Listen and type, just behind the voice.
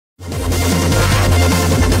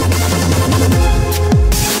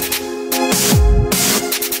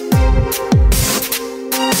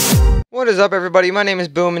What is up, everybody? My name is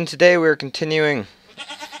Boom, and today we're continuing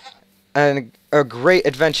a great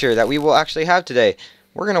adventure that we will actually have today.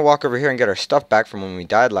 We're going to walk over here and get our stuff back from when we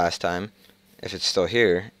died last time. If it's still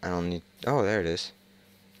here. I don't need... Oh, there it is.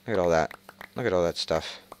 Look at all that. Look at all that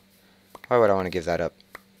stuff. Why would I want to give that up?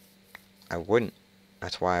 I wouldn't.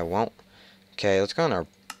 That's why I won't. Okay, let's go on our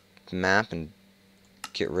map and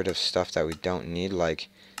get rid of stuff that we don't need, like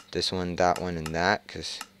this one, that one, and that,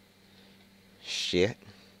 because... Shit.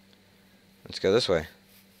 Let's go this way.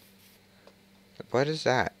 What is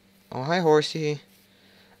that? Oh, hi, horsey.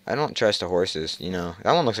 I don't trust the horses, you know.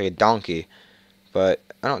 That one looks like a donkey, but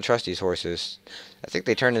I don't trust these horses. I think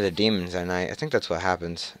they turn into demons at night. I think that's what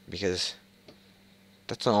happens, because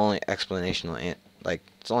that's the only explanation, like,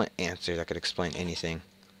 it's the only answer that could explain anything.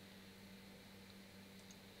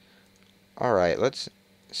 Alright, let's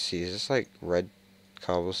see. Is this like red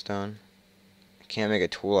cobblestone? I can't make a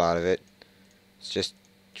tool out of it. It's just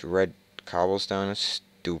red cobblestone. It's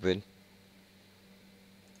stupid.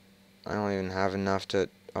 I don't even have enough to...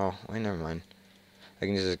 Oh, wait, never mind. I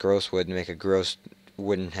can use this gross wood to make a gross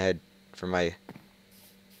wooden head for my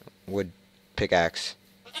wood pickaxe.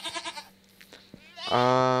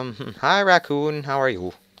 Hi, raccoon. How are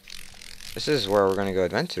you? This is where we're gonna go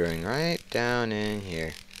adventuring, right down in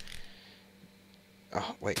here.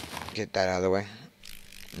 Oh, wait. Get that out of the way.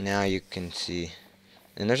 Now you can see.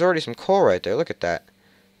 And there's already some coal right there. Look at that.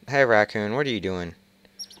 Hey, raccoon. What are you doing?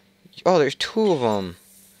 Oh, there's two of them.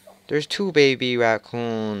 There's two baby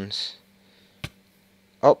raccoons.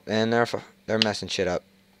 Oh, and they're messing shit up.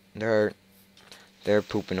 They're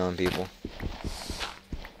pooping on people.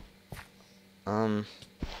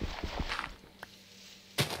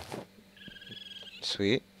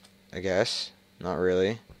 Sweet, I guess. Not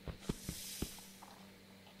really.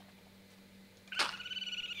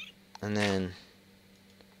 And then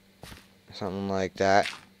something like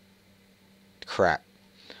that. Crap.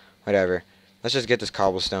 Whatever. Let's just get this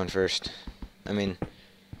cobblestone first. I mean,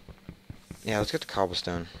 yeah, let's get the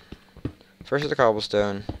cobblestone. First is the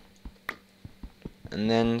cobblestone, and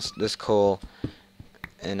then this coal.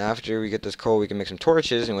 And after we get this coal, we can make some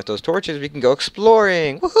torches, and with those torches, we can go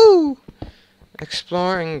exploring. Woohoo!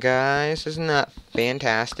 Exploring, guys. Isn't that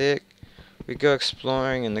fantastic? We go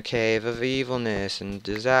exploring in the cave of evilness and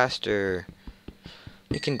disaster.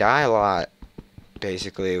 We can die a lot,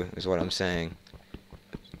 basically, is what I'm saying.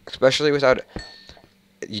 Especially without...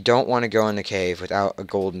 You don't want to go in the cave without a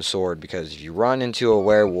golden sword, because if you run into a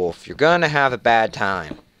werewolf, you're gonna have a bad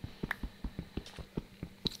time.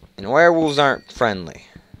 And werewolves aren't friendly.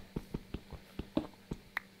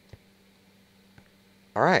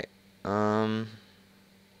 Alright.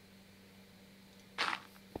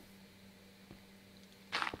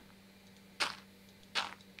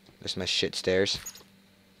 There's my shit stairs.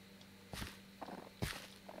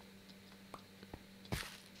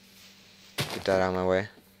 Get that out of my way.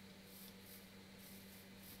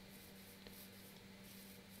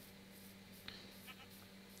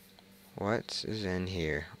 What is in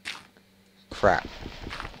here? Crap.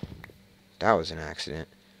 That was an accident.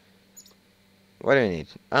 What do we need?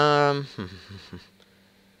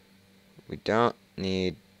 We don't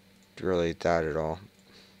need really that at all.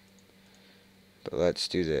 But let's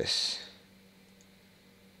do this.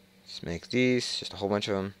 Let's make these, just a whole bunch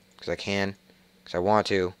of them, because I can, because I want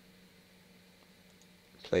to.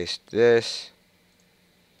 Place this.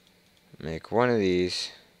 Make one of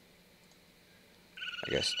these.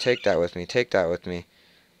 I guess take that with me, take that with me.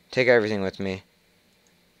 Take everything with me.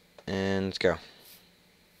 And let's go.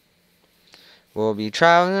 We'll be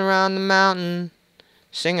traveling around the mountain,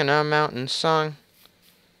 singing our mountain song.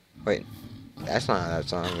 Wait, that's not how that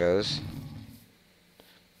song goes.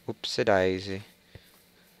 Oopsie-daisy.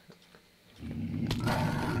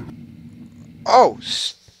 Oh,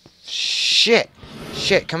 shit.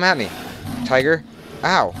 Shit, come at me, tiger.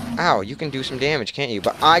 Ow, ow, you can do some damage, can't you?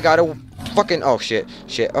 But I gotta fucking... Oh, shit,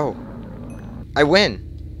 shit, oh. I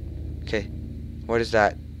win. Okay, what is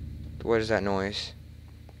that? What is that noise?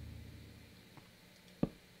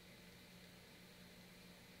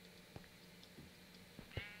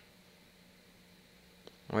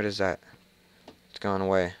 What is that? It's gone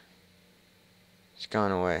away. It's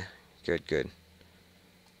gone away. Good, good.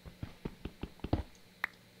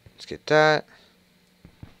 Let's get that.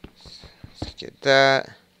 Let's get that.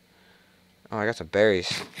 Oh, I got some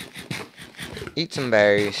berries. Eat some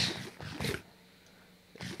berries.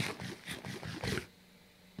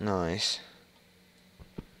 Nice.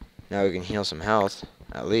 Now we can heal some health.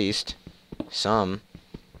 At least. Some.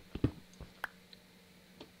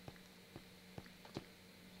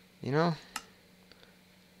 You know?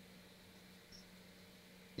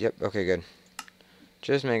 Yep, okay, good.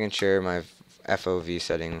 Just making sure my FOV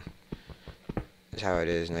setting is how it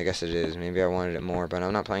is, and I guess it is. Maybe I wanted it more, but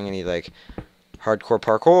I'm not playing any, like, hardcore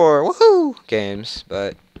parkour, woohoo, games,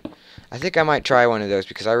 but I think I might try one of those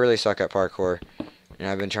because I really suck at parkour, and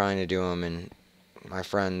I've been trying to do them, and my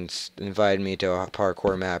friends invited me to a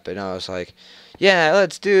parkour map, and I was like, yeah,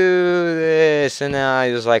 let's do this, and then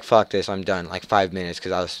I was like, fuck this, I'm done, like 5 minutes,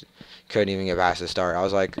 because couldn't even get past the start. I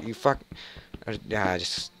was like, you fuck, yeah,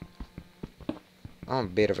 I'm a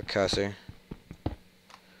bit of a cusser.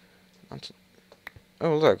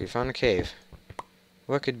 Oh, look, we found a cave.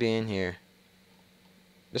 What could be in here?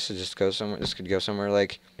 This could just go somewhere, this could go somewhere,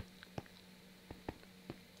 like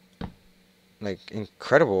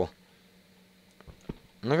incredible.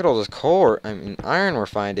 Look at all this coal, iron we're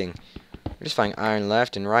finding. We're just finding iron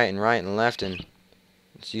left and right and right and left, and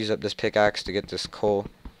let's use up this pickaxe to get this coal.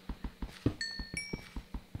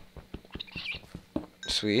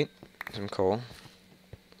 Sweet. Some coal.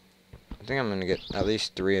 I think I'm gonna get at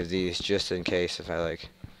least 3 of these just in case if I, like,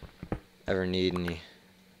 ever need any.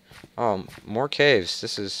 Oh, more caves.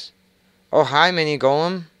 This is... Oh, hi, mini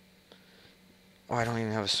golem. Oh, I don't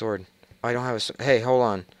even have a sword. Oh, I don't have a sword. Hey, hold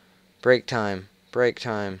on. Break time. Break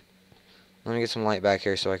time. Let me get some light back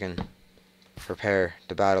here so I can prepare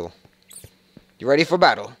the battle. You ready for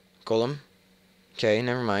battle, golem? Okay,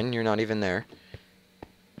 never mind. You're not even there.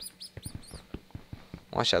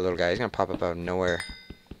 Watch that little guy. He's gonna pop up out of nowhere.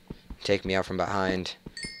 Take me out from behind.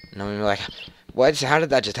 And I'm gonna be like, what? How did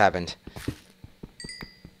that just happen?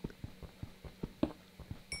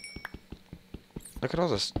 Look at all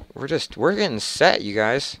this. We're getting set, you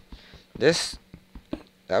guys. This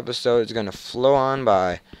episode is gonna flow on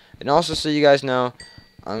by. And also, so you guys know,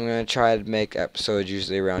 I'm gonna try to make episodes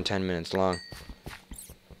usually around 10 minutes long.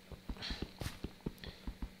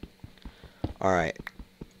 Alright.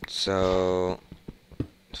 So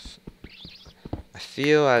I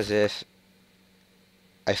feel as if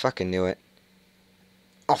I fucking knew it.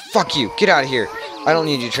 Oh, fuck you. Get out of here. I don't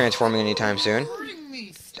need you transforming anytime soon.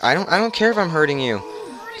 I don't care if I'm hurting you.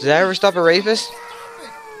 Does that ever stop a rapist?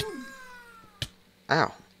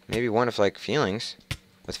 Ow. Maybe one of, like, feelings.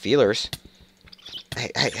 With feelers.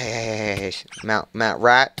 Hey. Matt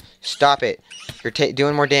Rat. Stop it. You're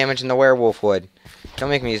doing more damage than the werewolf would. Don't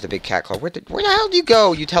make me use the big cat claw. Where the hell do you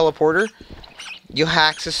go, you teleporter? You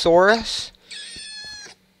Haxosaurus?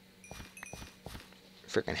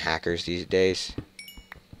 Freaking hackers these days.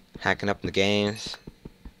 Hacking up the games.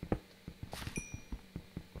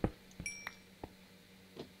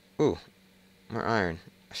 Ooh, more iron.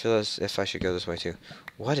 I feel as if I should go this way too.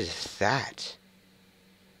 What is that?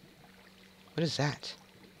 What is that?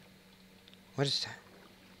 What is that?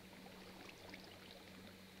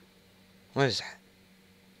 What is that?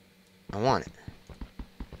 I want it.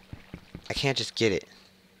 I can't just get it.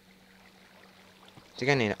 I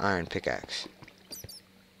think I need an iron pickaxe.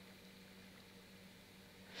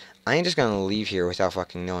 I ain't just gonna leave here without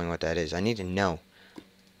fucking knowing what that is. I need to know.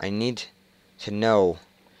 I need to know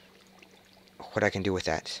what I can do with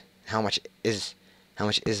that. How much is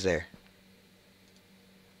there?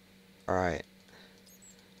 Alright.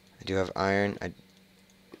 I do have iron.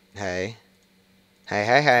 Hey.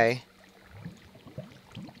 Hey.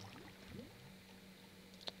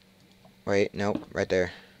 Wait, nope, right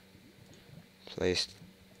there. Place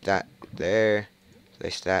that there.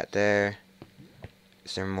 Place that there.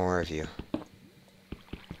 Is there more of you?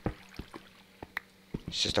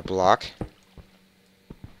 It's just a block.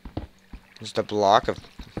 Just a block of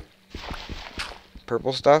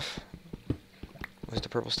purple stuff. What does the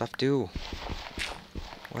purple stuff do?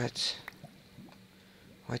 What?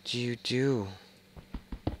 What do you do?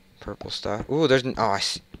 Purple stuff. Ooh, there's oh,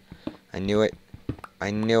 I knew it. I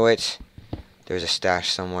knew it. There's a stash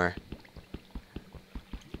somewhere.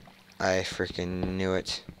 I freaking knew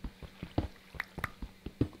it.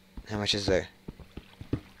 How much is there?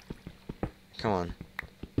 Come on.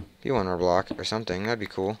 Be one more block or something. That'd be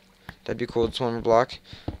cool. That'd be cool. Just one more block.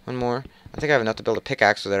 One more. I think I have enough to build a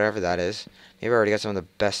pickaxe or whatever that is. Maybe I already got some of the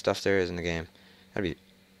best stuff there is in the game. That'd be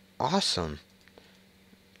awesome.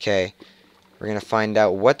 Okay. We're going to find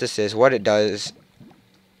out what this is, what it does.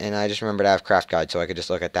 And I just remembered I have craft guide, so I could just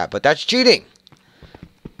look at that. But that's cheating!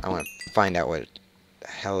 I want to find out what the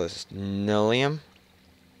hell is Nillium?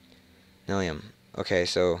 Nillium. Okay,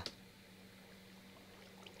 so...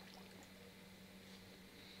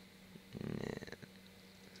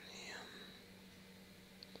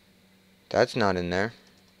 That's not in there.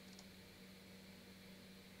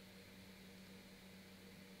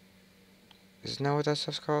 Isn't that what that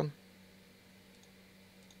stuff's called?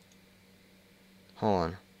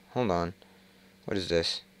 Hold on. What is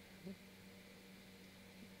this?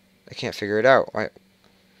 I can't figure it out.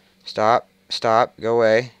 Stop. Stop. Go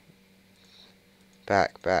away.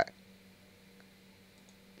 Back. Back.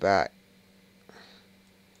 Back.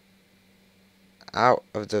 Out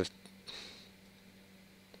of the...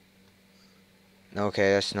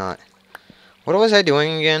 Okay, that's not... What was I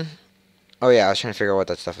doing again? Oh yeah, I was trying to figure out what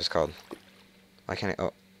that stuff is called. Why can't I...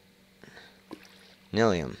 Oh.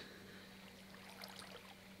 Nilium.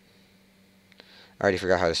 I already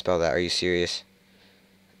forgot how to spell that. Are you serious?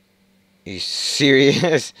 Are you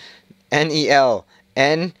serious? N-E-L.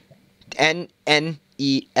 N-N-N-E-L.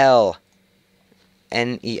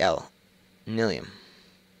 N-E-L. Nilium.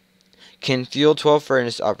 Can fuel 12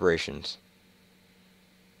 furnace operations.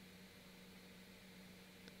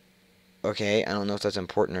 Okay, I don't know if that's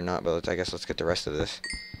important or not, but I guess let's get the rest of this.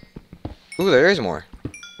 Ooh, there is more.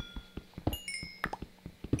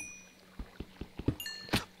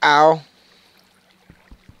 Ow.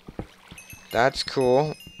 That's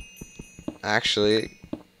cool. Actually,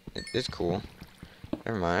 it is cool.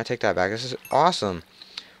 Never mind, I take that back. This is awesome.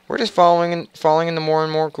 We're just falling into more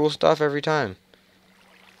and more cool stuff every time.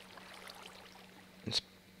 Let's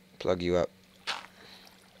plug you up.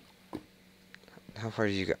 How far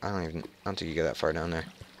did you go? I don't think you go that far down there.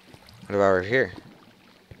 What about over here?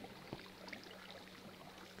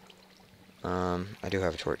 I do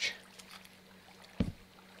have a torch.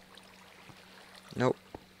 Nope.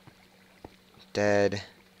 Dead.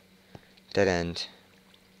 Dead end.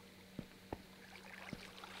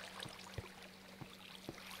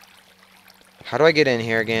 How do I get in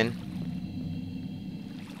here again?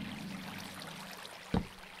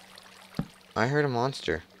 I heard a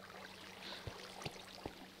monster.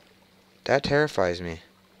 That terrifies me.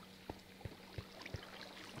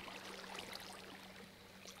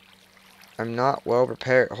 I'm not well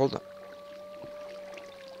prepared. Hold on.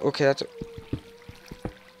 Okay, that's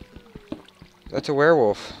a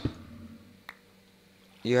werewolf.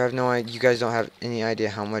 You have no idea. You guys don't have any idea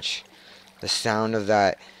how much the sound of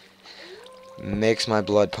that makes my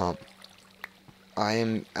blood pump. I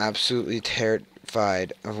am absolutely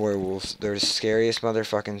terrified of werewolves. They're the scariest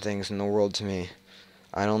motherfucking things in the world to me.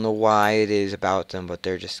 I don't know why it is about them, but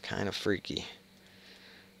they're just kind of freaky.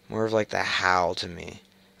 More of like the howl to me.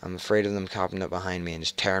 I'm afraid of them popping up behind me and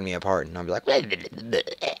just tearing me apart, and I'll be like, and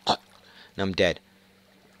I'm dead.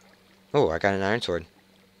 Oh, I got an iron sword.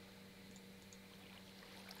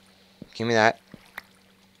 Give me that.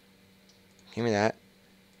 Give me that.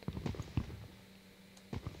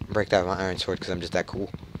 Break that with my iron sword because I'm just that cool.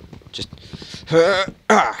 Just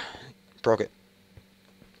broke it.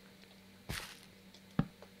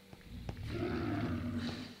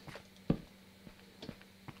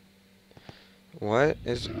 What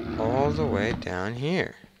is all the way down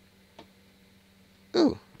here?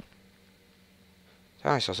 Ooh.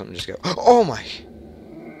 I saw something just go. Oh my!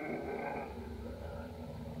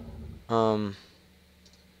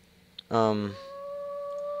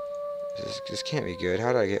 This can't be good.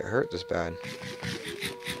 How did I get hurt this bad?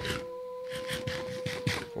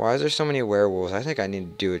 Why is there so many werewolves? I think I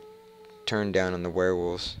need to do a turn down on the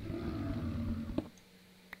werewolves.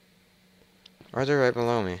 Or are they right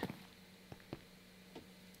below me?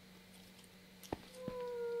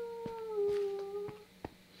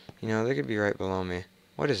 You know, they could be right below me.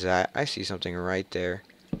 What is that? I see something right there.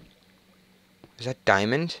 Is that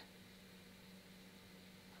diamond?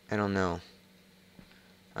 I don't know.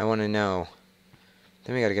 I want to know.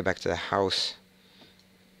 Then we gotta get back to the house.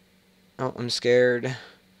 Oh, I'm scared.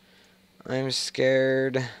 I'm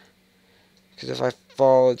scared. Because if I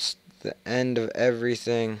fall, it's the end of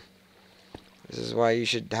everything. This is why you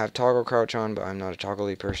should have toggle crouch on, but I'm not a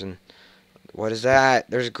toggly person. What is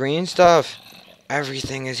that? There's green stuff.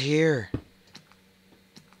 Everything is here.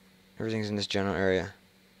 Everything's in this general area.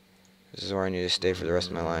 This is where I need to stay for the rest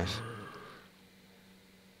of my life.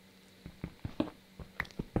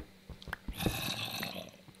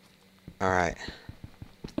 Alright.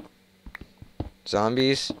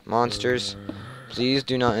 Zombies, monsters, please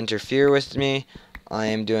do not interfere with me. I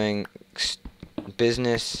am doing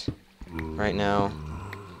business right now.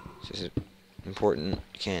 This is important.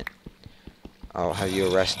 You can't. I'll have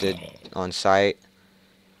you arrested on sight.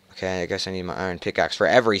 Okay, I guess I need my iron pickaxe for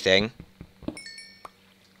everything.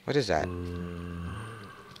 What is that?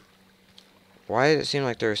 Why did it seem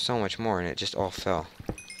like there was so much more and it just all fell?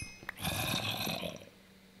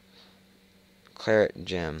 Claret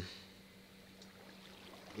gem.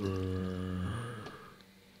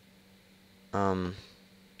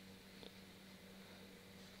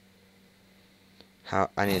 How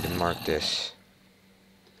I need to mark this.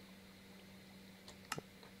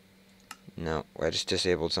 No, I just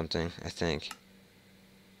disabled something, I think.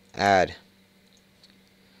 Add.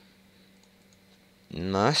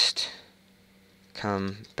 must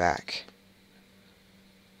come back.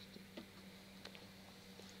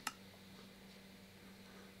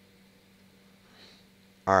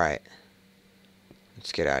 Alright.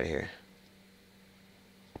 Let's get out of here.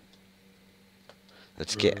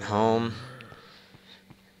 Let's get home.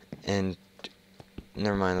 And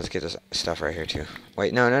never mind, let's get this stuff right here too.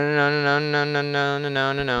 Wait, no.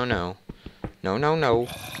 No.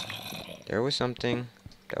 There was something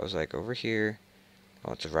that was like over here.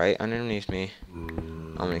 Oh, it's right underneath me.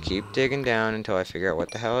 I'm gonna keep digging down until I figure out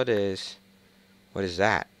what the hell it is. What is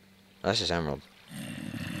that? Oh, that's just emerald.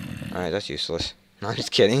 Alright, that's useless. No, I'm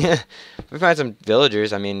just kidding. If we find some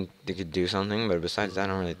villagers, I mean, they could do something, but besides that, I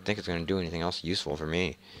don't really think it's gonna do anything else useful for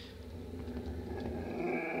me.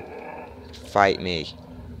 Fight me.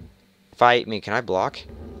 Fight me. Can I block?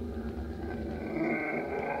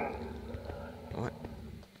 What?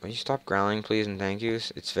 Will you stop growling, please, and thank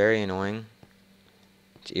yous? It's very annoying.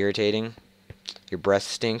 It's irritating. Your breath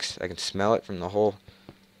stinks. I can smell it from the whole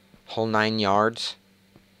 9 yards.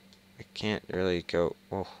 I can't really go.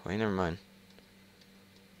 Oh, wait, never mind.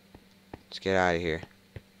 Let's get out of here.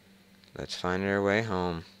 Let's find our way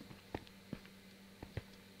home.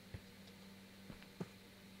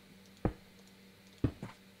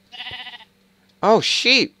 Oh,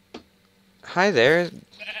 sheep! Hi there.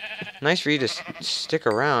 Nice for you to stick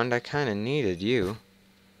around. I kind of needed you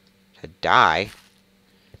to die.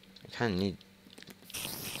 I kind of need...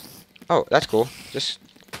 Oh, that's cool. Just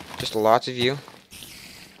lots of you.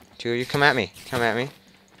 2 of you. Come at me. Come at me.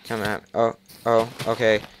 Come at... Oh,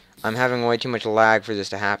 okay. I'm having way too much lag for this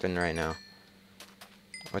to happen right now.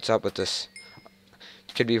 What's up with this?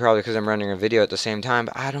 Could be probably because I'm running a video at the same time,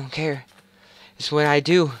 but I don't care. It's what I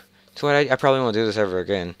do. It's what I probably won't do this ever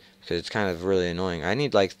again because it's kind of really annoying. I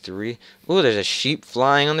need like 3. Ooh, there's a sheep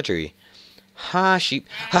flying on the tree. Ha, sheep.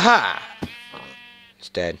 Ha ha! It's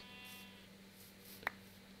dead.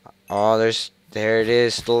 Oh, there it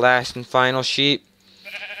is, the last and final sheep.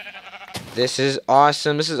 This is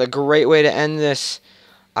awesome. This is a great way to end this.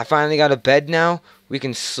 I finally got a bed now. We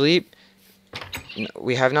can sleep.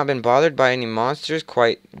 We have not been bothered by any monsters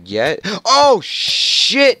quite yet. Oh,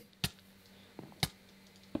 shit!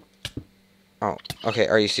 Oh, okay,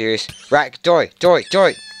 are you serious? Rat, doy!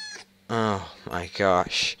 Oh, my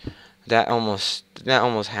gosh. That almost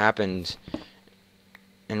happened.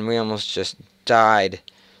 And we almost just died.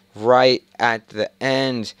 Right at the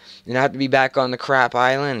end. And I have to be back on the crap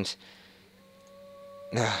island.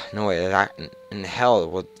 No way, that in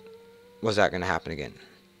hell was that gonna happen again?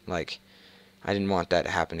 Like, I didn't want that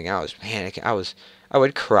to happen again. I was panicking. I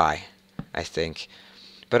would cry, I think.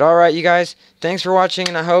 But alright, you guys, thanks for watching,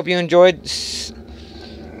 and I hope you enjoyed. See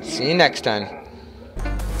you next time.